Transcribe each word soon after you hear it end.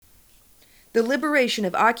The liberation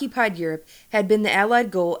of occupied Europe had been the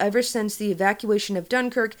Allied goal ever since the evacuation of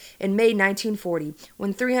Dunkirk in May 1940,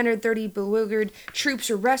 when 330 beleaguered troops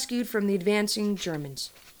were rescued from the advancing Germans.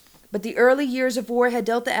 But the early years of war had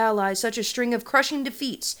dealt the Allies such a string of crushing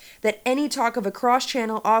defeats that any talk of a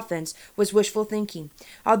cross-channel offense was wishful thinking.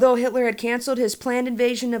 Although Hitler had cancelled his planned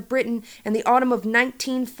invasion of Britain in the autumn of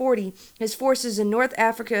 1940, his forces in North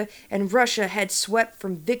Africa and Russia had swept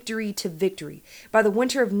from victory to victory. By the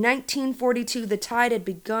winter of 1942, the tide had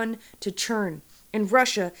begun to turn. In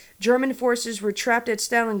Russia, German forces were trapped at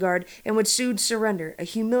Stalingrad and would soon surrender, a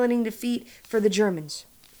humiliating defeat for the Germans.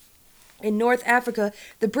 In North Africa,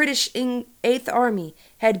 the British Eighth Army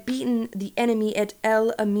had beaten the enemy at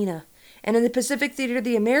El Amina, and in the Pacific Theater,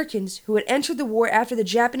 the Americans, who had entered the war after the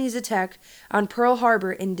Japanese attack on Pearl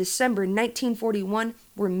Harbor in December 1941,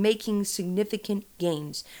 were making significant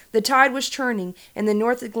gains. The tide was turning in the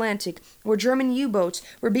North Atlantic, where German U-boats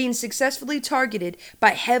were being successfully targeted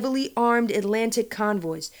by heavily armed Atlantic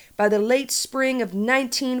convoys. By the late spring of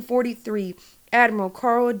 1943, Admiral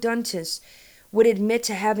Carl Dundas would admit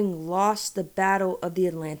to having lost the Battle of the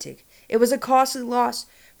Atlantic. It was a costly loss,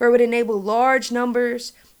 for it would enable large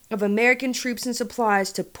numbers of American troops and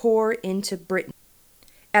supplies to pour into Britain.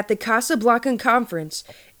 At the Casablanca Conference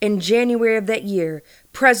in January of that year,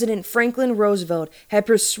 President Franklin Roosevelt had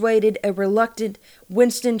persuaded a reluctant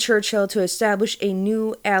Winston Churchill to establish a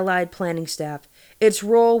new Allied planning staff. Its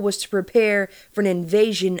role was to prepare for an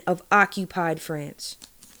invasion of occupied France.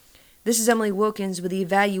 This is Emily Wilkins with the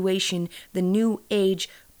Evaluation, the New Age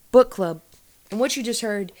Book Club. And what you just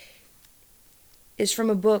heard is from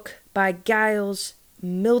a book by Giles,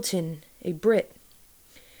 Milton, a Brit.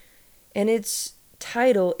 And its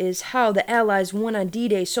title is How the Allies Won on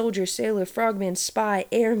D-Day: Soldier, Sailor, Frogman, Spy,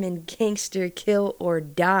 Airman, Gangster, Kill, or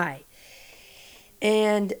Die.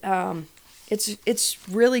 And it's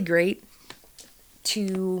really great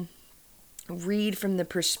to read from the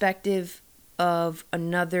perspective of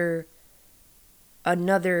another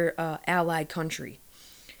allied country,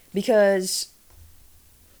 because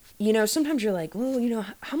sometimes you're like, well,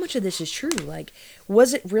 how much of this is true? Like,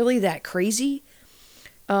 was it really that crazy?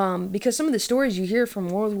 Because some of the stories you hear from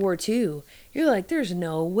World War II, you're like, there's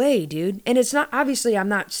no way, dude. And it's not, obviously, I'm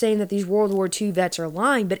not saying that these World War II vets are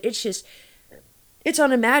lying, but it's just, it's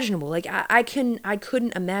unimaginable. Like, I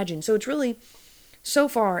couldn't imagine. So it's really, so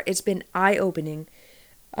far, it's been eye-opening.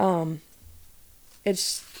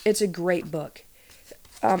 It's a great book.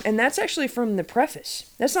 And that's actually from the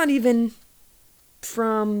preface. That's not even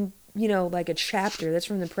from, like a chapter. That's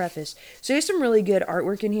from the preface. So there's some really good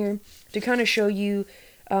artwork in here to kind of show you,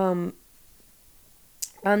 on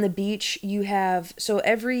the beach, you have, so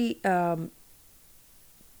every, the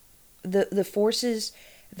forces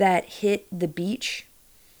that hit the beach,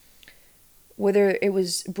 whether it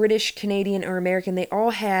was British, Canadian, or American, they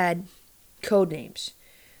all had code names.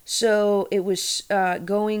 So it was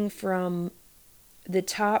going from the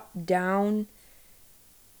top down.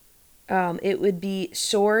 It would be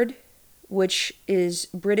Sword, which is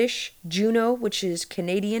British, Juno, which is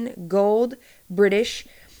Canadian, Gold, British,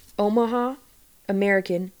 Omaha,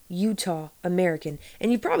 American, Utah, American.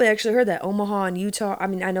 And you've probably actually heard that, Omaha and Utah. I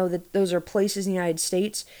mean, I know that those are places in the United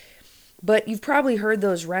States, but you've probably heard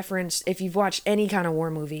those referenced if you've watched any kind of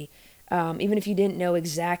war movie, even if you didn't know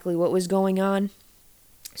exactly what was going on.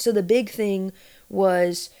 So the big thing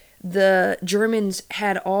was the Germans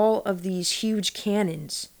had all of these huge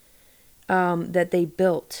cannons that they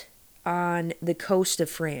built on the coast of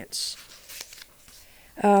France.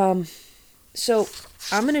 So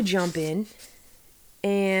I'm going to jump in,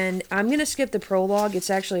 and I'm going to skip the prologue. It's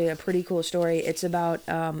actually a pretty cool story. It's about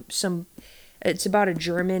a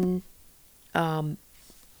German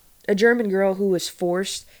girl who was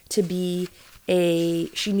forced to be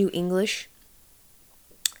she knew English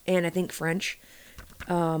and I think French.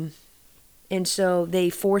 And so they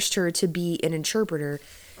forced her to be an interpreter,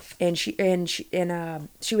 and she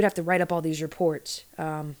would have to write up all these reports.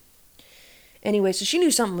 Anyway, so she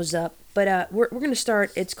knew something was up, but we're going to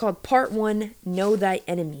start. It's called Part 1, Know Thy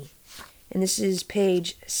Enemy, and this is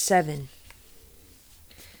page 7.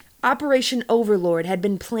 Operation Overlord had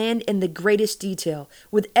been planned in the greatest detail,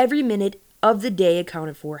 with every minute of the day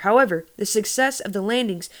accounted for. However, the success of the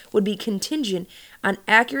landings would be contingent on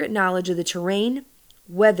accurate knowledge of the terrain,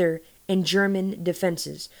 weather, and German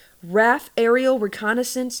defenses. RAF aerial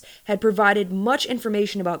reconnaissance had provided much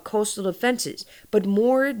information about coastal defenses, but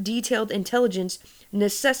more detailed intelligence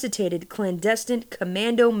necessitated clandestine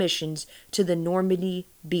commando missions to the Normandy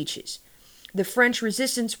beaches. The French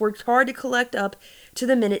resistance worked hard to collect up to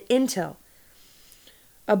the minute intel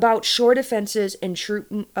about shore defenses and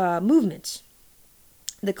troop movements.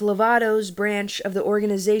 the Clavados branch of the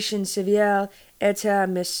Organisation Civile État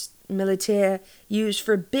Militaire used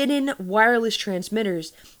forbidden wireless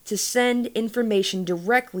transmitters to send information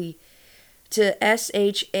directly to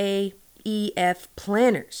SHAEF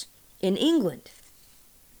planners in England.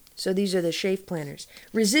 So these are the SHAEF planners.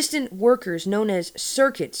 Resistant workers, known as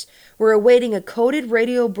circuits, were awaiting a coded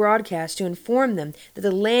radio broadcast to inform them that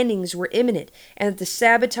the landings were imminent and that the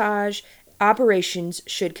sabotage operations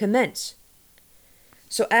should commence.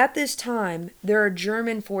 So at this time, there are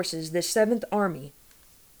German forces, the 7th Army,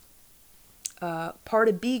 part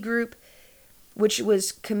of B Group, which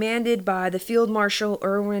was commanded by the Field Marshal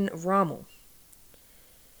Erwin Rommel.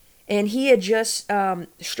 And he had just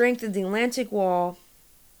strengthened the Atlantic Wall.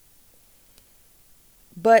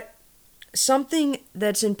 But something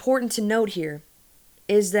that's important to note here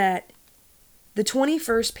is that the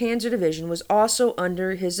 21st Panzer Division was also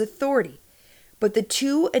under his authority. But the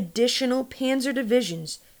 2 additional Panzer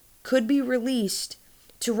Divisions could be released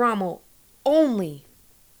to Rommel only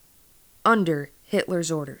under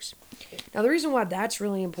Hitler's orders. Now, the reason why that's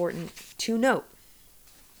really important to note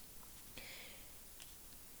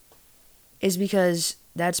is because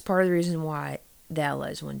that's part of the reason why the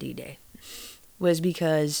Allies won D-Day. Was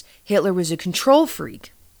because Hitler was a control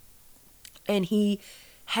freak. And he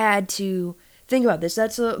had to think about this.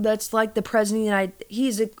 That's like the president of the United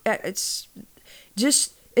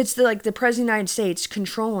it's like the president of the United States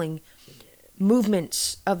controlling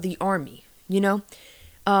movements of the army,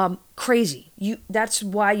 crazy. That's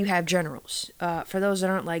why you have generals. For those that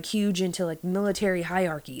aren't like huge into like military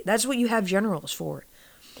hierarchy, that's what you have generals for.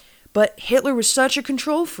 But Hitler was such a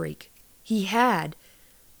control freak. He had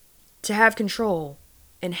to have control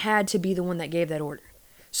and had to be the one that gave that order.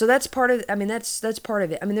 So that's part of that's part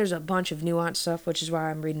of it. There's a bunch of nuanced stuff, which is why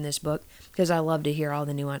I'm reading this book, because I love to hear all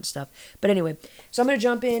the nuanced stuff. But anyway, so I'm going to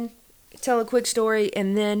jump in, tell a quick story,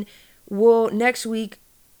 and then next week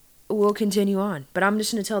we'll continue on. But I'm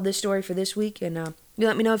just going to tell this story for this week, and you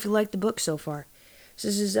let me know if you like the book so far. So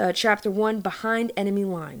this is chapter 1, Behind Enemy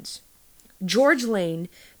Lines. George Lane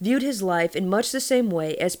viewed his life in much the same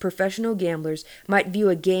way as professional gamblers might view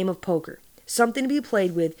a game of poker. Something to be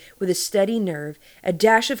played with a steady nerve, a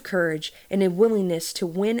dash of courage, and a willingness to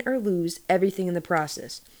win or lose everything in the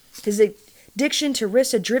process. His addiction to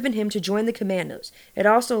risk had driven him to join the Commandos. It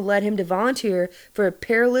also led him to volunteer for a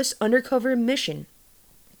perilous undercover mission,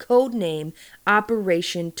 code name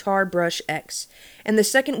Operation Tarbrush X. In the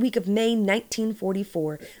second week of May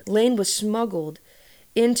 1944, Lane was smuggled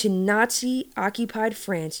into Nazi-occupied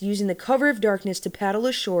France using the cover of darkness to paddle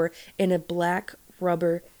ashore in a black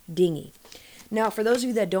rubber dinghy. Now, for those of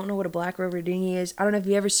you that don't know what a black rubber dinghy is, I don't know if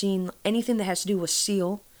you've ever seen anything that has to do with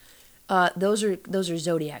seal. Those are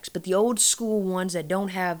Zodiacs, but the old school ones that don't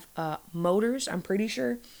have motors, I'm pretty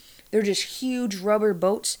sure, they're just huge rubber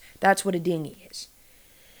boats. That's what a dinghy is.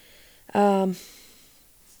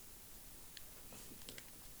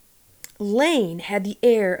 Lane had the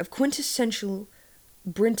air of quintessential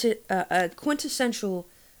British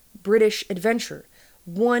adventurer,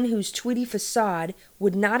 one whose tweedy facade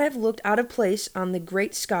would not have looked out of place on the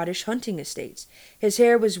great Scottish hunting estates. His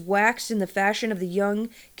hair was waxed in the fashion of the young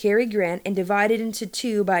Cary Grant and divided into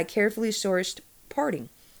 2 by a carefully sourced parting.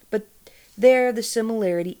 But there the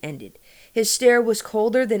similarity ended. His stare was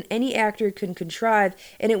colder than any actor could contrive,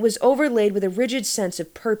 and it was overlaid with a rigid sense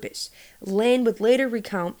of purpose. Lane would later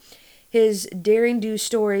recount his daring-do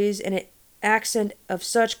stories in an accent of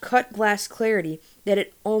such cut-glass clarity that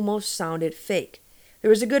it almost sounded fake. There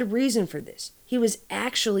was a good reason for this. He was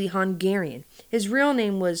actually Hungarian. His real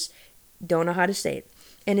name was, don't know how to say it,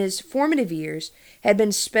 and his formative years had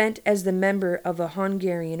been spent as the member of a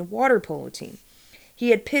Hungarian water polo team. He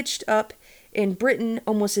had pitched up in Britain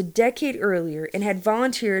almost a decade earlier and had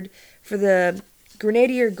volunteered for the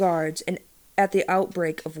Grenadier Guards at the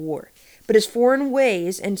outbreak of war. But his foreign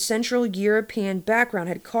ways and Central European background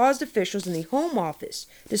had caused officials in the Home Office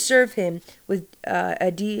to serve him with a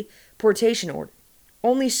deportation order.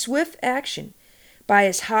 Only swift action by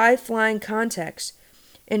his high-flying contacts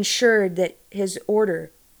ensured that his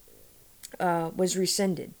order was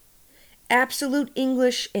rescinded. Absolute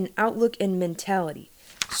English in outlook and mentality.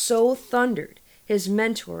 So thundered his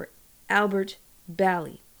mentor, Albert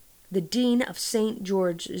Bally, the Dean of St.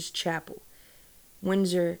 George's Chapel,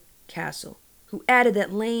 Windsor Castle, who added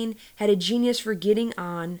that Lane had a genius for getting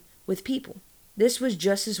on with people. This was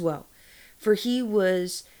just as well, for he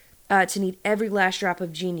was to need every last drop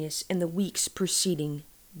of genius in the weeks preceding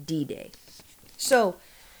D-Day. So,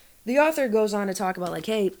 the author goes on to talk about, like,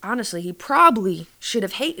 hey, honestly, he probably should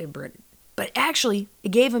have hated Britain, but actually,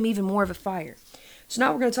 it gave him even more of a fire. So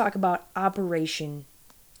now we're going to talk about Operation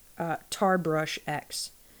Tarbrush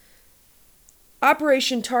X.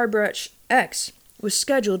 Operation Tarbrush X was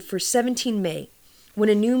scheduled for 17 May, when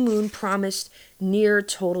a new moon promised near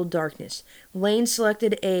total darkness. Lane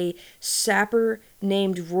selected a sapper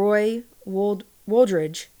named Roy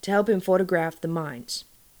Wooldridge to help him photograph the mines.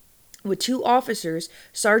 With 2 officers,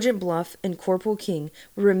 Sergeant Bluff and Corporal King,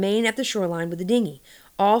 would remain at the shoreline with the dinghy.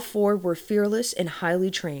 All 4 were fearless and highly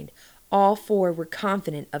trained. All 4 were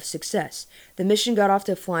confident of success. The mission got off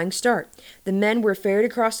to a flying start. The men were ferried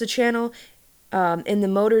across the channel in the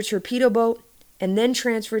motor torpedo boat, and then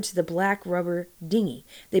transferred to the black rubber dinghy.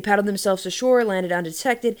 They paddled themselves ashore, landed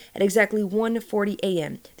undetected at exactly 1:40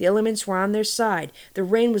 a.m. The elements were on their side. The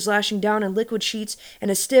rain was lashing down in liquid sheets, and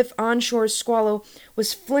a stiff onshore squall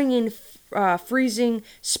was flinging freezing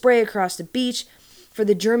spray across the beach. For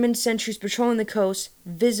the German sentries patrolling the coast,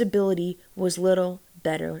 visibility was little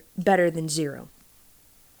better than zero.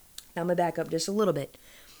 Now I'm going to back up just a little bit.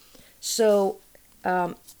 So,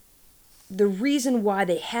 the reason why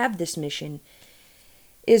they have this mission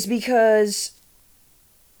is because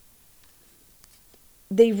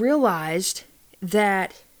they realized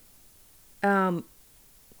that there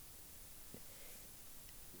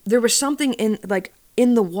was something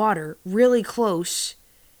in the water really close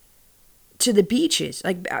to the beaches,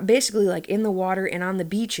 basically in the water and on the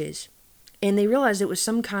beaches, and they realized it was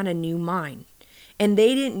some kind of new mine, and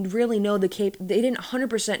they didn't really know they didn't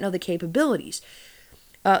 100% know the capabilities.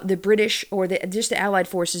 The British or just the Allied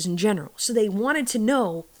forces in general. So they wanted to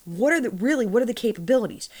know what are the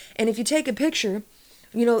capabilities. And if you take a picture,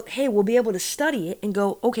 hey, we'll be able to study it and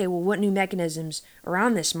go, okay, well, what new mechanisms are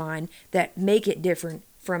on this mine that make it different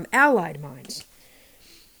from Allied mines?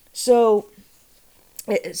 So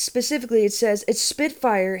specifically, it says its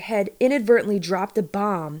Spitfire had inadvertently dropped a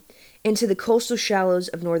bomb into the coastal shallows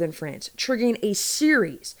of northern France, triggering a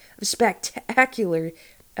series of spectacular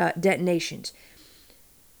detonations.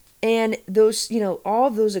 And those, all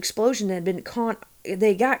of those explosions had been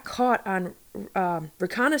got caught on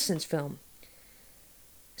reconnaissance film.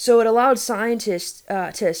 So it allowed scientists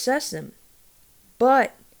to assess them.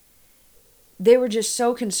 But they were just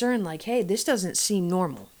so concerned, hey, this doesn't seem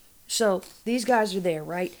normal. So these guys are there,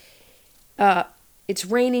 right? It's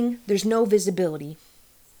raining. There's no visibility.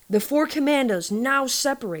 The 4 commandos now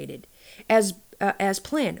separated as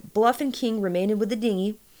planned. Bluff and King remained with the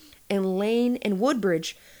dinghy, and Lane and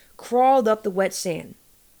Woodbridge crawled up the wet sand.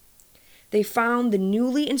 They found the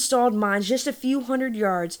newly installed mines just a few hundred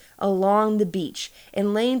yards along the beach,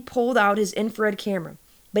 and Lane pulled out his infrared camera.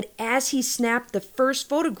 But as he snapped the first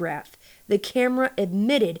photograph, the camera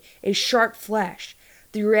emitted a sharp flash.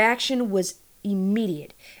 The reaction was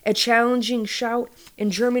immediate. A challenging shout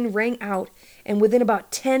in German rang out, and within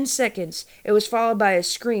about 10 seconds, it was followed by a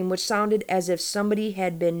scream which sounded as if somebody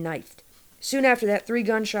had been knifed. Soon after that, 3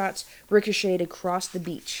 gunshots ricocheted across the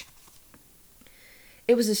beach.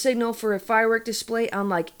 It was a signal for a firework display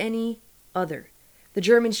unlike any other. The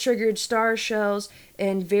Germans triggered star shells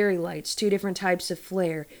and Very lights, 2 different types of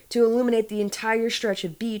flare, to illuminate the entire stretch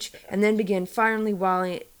of beach, and then began firing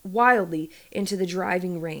wildly into the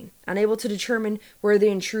driving rain. Unable to determine where the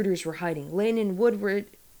intruders were hiding, Lane and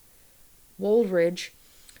Wooldridge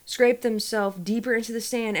scraped themselves deeper into the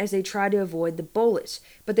sand as they tried to avoid the bullets,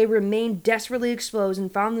 but they remained desperately exposed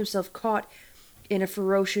and found themselves caught in a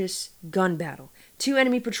ferocious gun battle. 2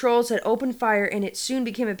 enemy patrols had opened fire, and it soon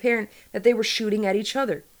became apparent that they were shooting at each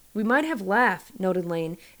other. We might have laughed, noted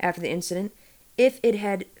Lane after the incident, if it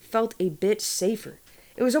had felt a bit safer.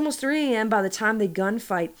 It was almost 3 a.m. by the time the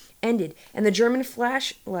gunfight ended, and the German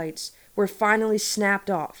flashlights were finally snapped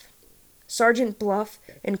off. Sergeant Bluff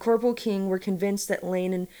and Corporal King were convinced that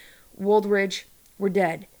Lane and Wooldridge were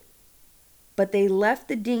dead, but they left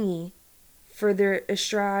the dinghy for their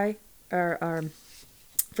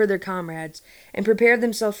for their comrades and prepared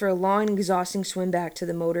themselves for a long and exhausting swim back to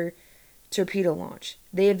the motor torpedo launch.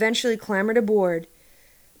 They eventually clambered aboard,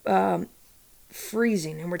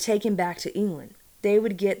 freezing, and were taken back to England. They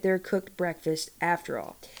would get their cooked breakfast after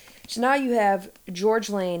all. So now you have George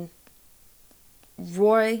Lane,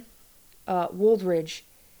 Roy Wooldridge,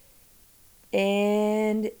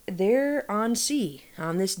 and they're on sea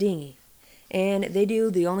on this dinghy, and they do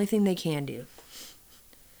the only thing they can do.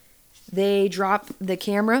 They drop the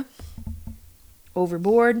camera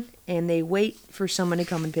overboard, and they wait for someone to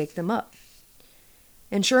come and pick them up.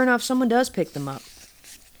 And sure enough, someone does pick them up.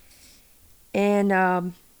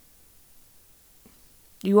 And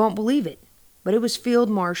you won't believe it, but it was Field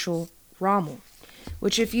Marshal Rommel,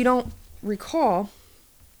 which, if you don't recall,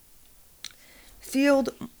 Field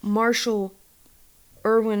Marshal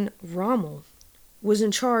Erwin Rommel was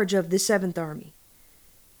in charge of the 7th Army,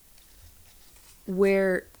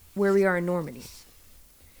 where we are in Normandy.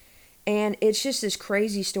 And it's just this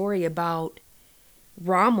crazy story about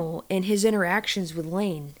Rommel and his interactions with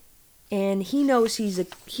Lane. And he knows he's a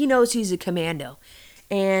commando.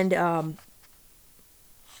 And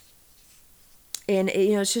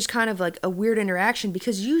it's just kind of like a weird interaction,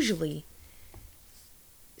 because usually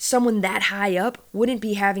someone that high up wouldn't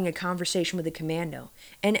be having a conversation with a commando.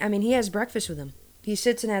 And I mean, he has breakfast with them. He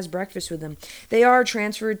sits and has breakfast with them. They are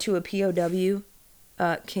transferred to a POW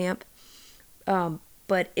camp,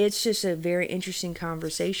 but it's just a very interesting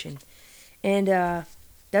conversation. And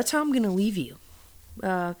that's how I'm going to leave you.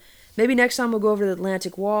 Maybe next time we'll go over the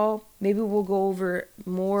Atlantic Wall. Maybe we'll go over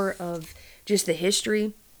more of just the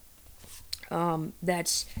history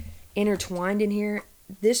that's intertwined in here.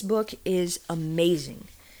 This book is amazing.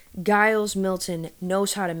 Giles Milton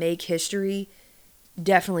knows how to make history.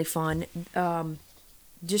 Definitely fun.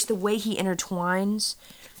 Just the way he intertwines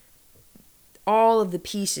all of the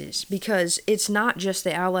pieces, because it's not just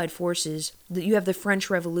the Allied forces. You have the French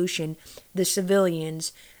Revolution, the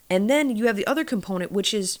civilians, and then you have the other component,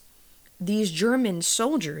 which is these German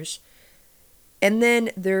soldiers, and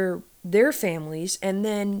then their families, and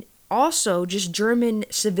then also just German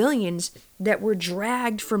civilians that were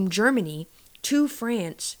dragged from Germany to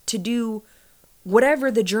France to do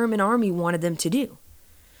whatever the German army wanted them to do.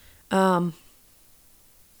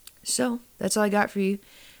 So that's all I got for you.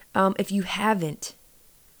 If you haven't,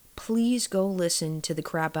 please go listen to the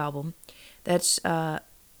Crap album. That's the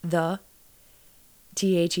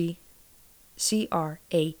THECRAPP.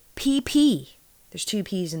 There's 2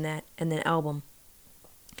 P's in that, and then album.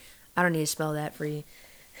 I don't need to spell that for you.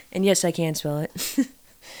 And yes, I can spell it.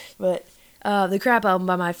 But the Crap album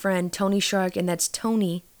by my friend Tony Shark, and that's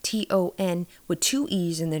Tony, Ton, with 2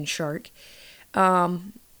 E's and then Shark.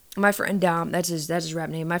 My friend Dom, that's his rap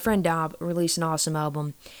name. My friend Dom released an awesome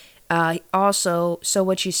album. Also, So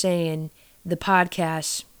What You Saying, the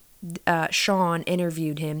podcast, Sean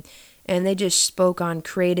interviewed him, and they just spoke on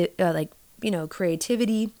creativity,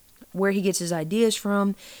 where he gets his ideas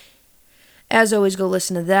from. As always, go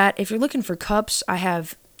listen to that. If you're looking for cups, I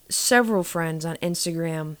have several friends on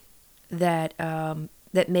Instagram that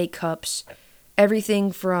make cups.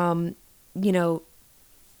 Everything from,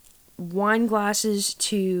 wine glasses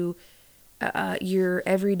to your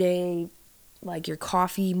everyday, like your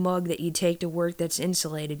coffee mug that you take to work that's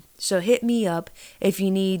insulated. So hit me up if you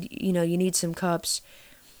need some cups.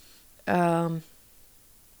 Yeah,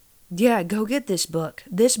 go get this book.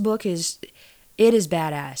 This book is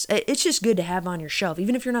badass. It's just good to have on your shelf.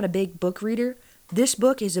 Even if you're not a big book reader, this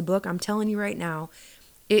book is a book, I'm telling you right now.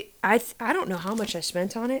 I don't know how much I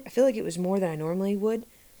spent on it. I feel like it was more than I normally would.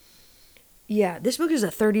 Yeah, this book is a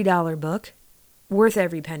 $30 book. Worth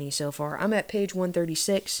every penny so far. I'm at page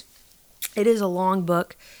 136. It is a long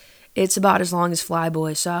book. It's about as long as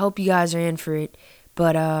Flyboy, so I hope you guys are in for it.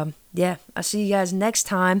 But, yeah, I'll see you guys next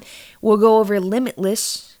time. We'll go over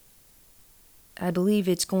Limitless. I believe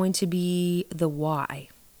it's going to be the Why.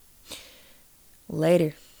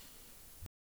 Later.